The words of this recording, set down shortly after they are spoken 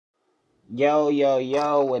Yo, yo,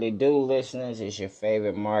 yo, what it do, listeners? It's your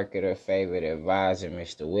favorite marketer, favorite advisor,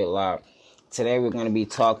 Mr. Whitlock. Today we're going to be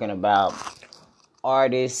talking about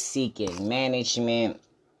artists seeking management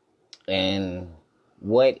and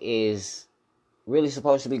what is really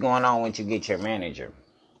supposed to be going on once you get your manager.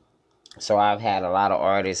 So I've had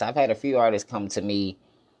a few artists come to me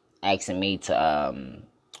asking me to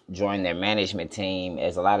join their management team.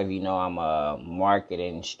 As a lot of you know, I'm a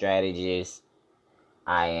marketing strategist.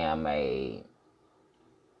 I am a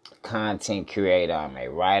content creator. I'm a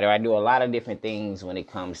writer. I do a lot of different things when it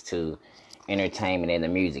comes to entertainment and the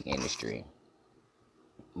music industry.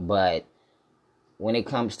 But when it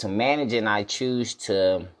comes to managing, I choose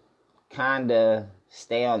to kind of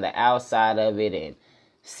stay on the outside of it and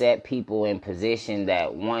set people in position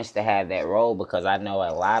that wants to have that role, because I know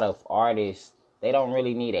a lot of artists, they don't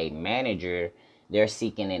really need a manager. They're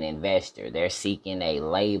seeking an investor. They're seeking a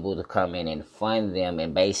label to come in and fund them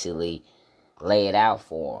and basically lay it out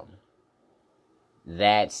for them.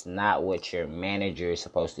 That's not what your manager is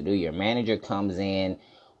supposed to do. Your manager comes in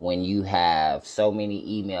when you have so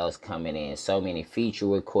many emails coming in, so many feature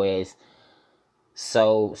requests,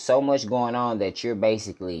 so much going on that you're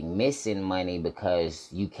basically missing money because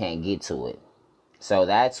you can't get to it. So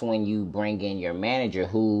that's when you bring in your manager,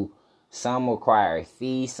 who some require a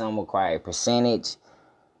fee, some require a percentage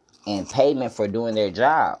and payment for doing their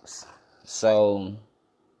jobs. So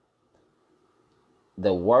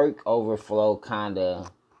the work overflow kind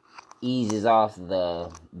of eases off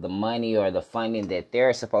the money or the funding that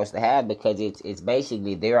they're supposed to have, because it's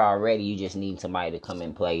basically there already. You just need somebody to come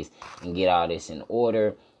in place and get all this in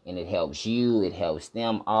order, and it helps you, it helps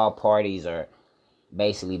them. All parties are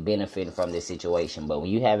basically benefiting from this situation. But when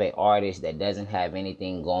you have an artist that doesn't have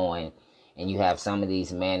anything going, and you have some of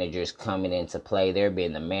these managers coming into play, they're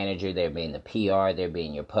being the manager, they're being the PR, they're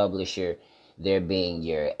being your publisher, they're being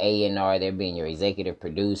your A&R, they're being your executive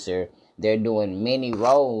producer. They're doing many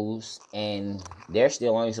roles, and they're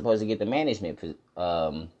still only supposed to get the management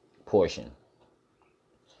portion.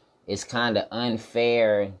 It's kind of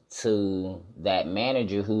unfair to that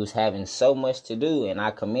manager who's having so much to do, and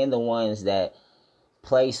I commend the ones that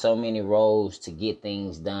play so many roles to get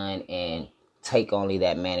things done and take only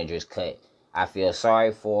that manager's cut. I feel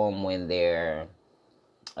sorry for them when they're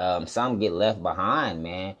some get left behind,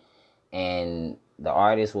 man, and the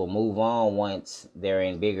artists will move on once they're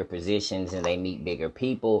in bigger positions and they meet bigger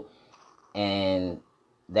people. And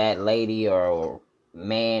that lady or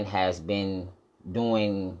man has been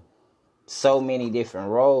doing so many different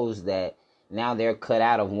roles that now they're cut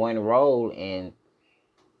out of one role, and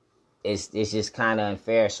it's just kind of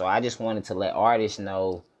unfair. So I just wanted to let artists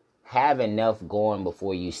know, have enough going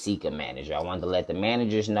before you seek a manager. I wanted to let the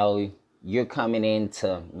managers know you're coming in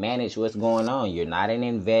to manage what's going on. You're not an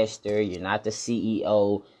investor. You're not the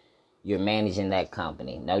CEO. You're managing that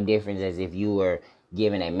company. No difference as if you were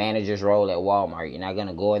given a manager's role at Walmart. You're not going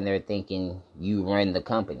to go in there thinking you run the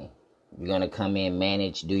company. You're going to come in,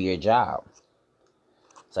 manage, do your job.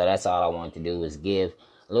 So that's all I wanted to do, was give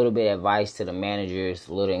a little bit of advice to the managers,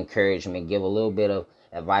 a little encouragement, give a little bit of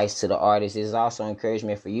advice to the artists. It's also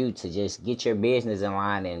encouragement for you to just get your business in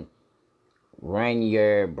line and run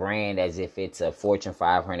your brand as if it's a Fortune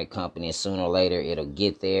 500 company, and sooner or later it'll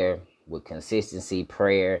get there with consistency,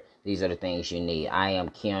 prayer. These are the things you need. I am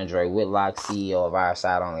Keandre Whitlock, CEO of Our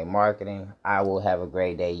Side Only Marketing. I will have a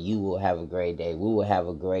great day. You will have a great day. We will have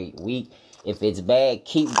a great week. If it's bad,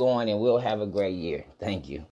 keep going, and we'll have a great year. Thank you.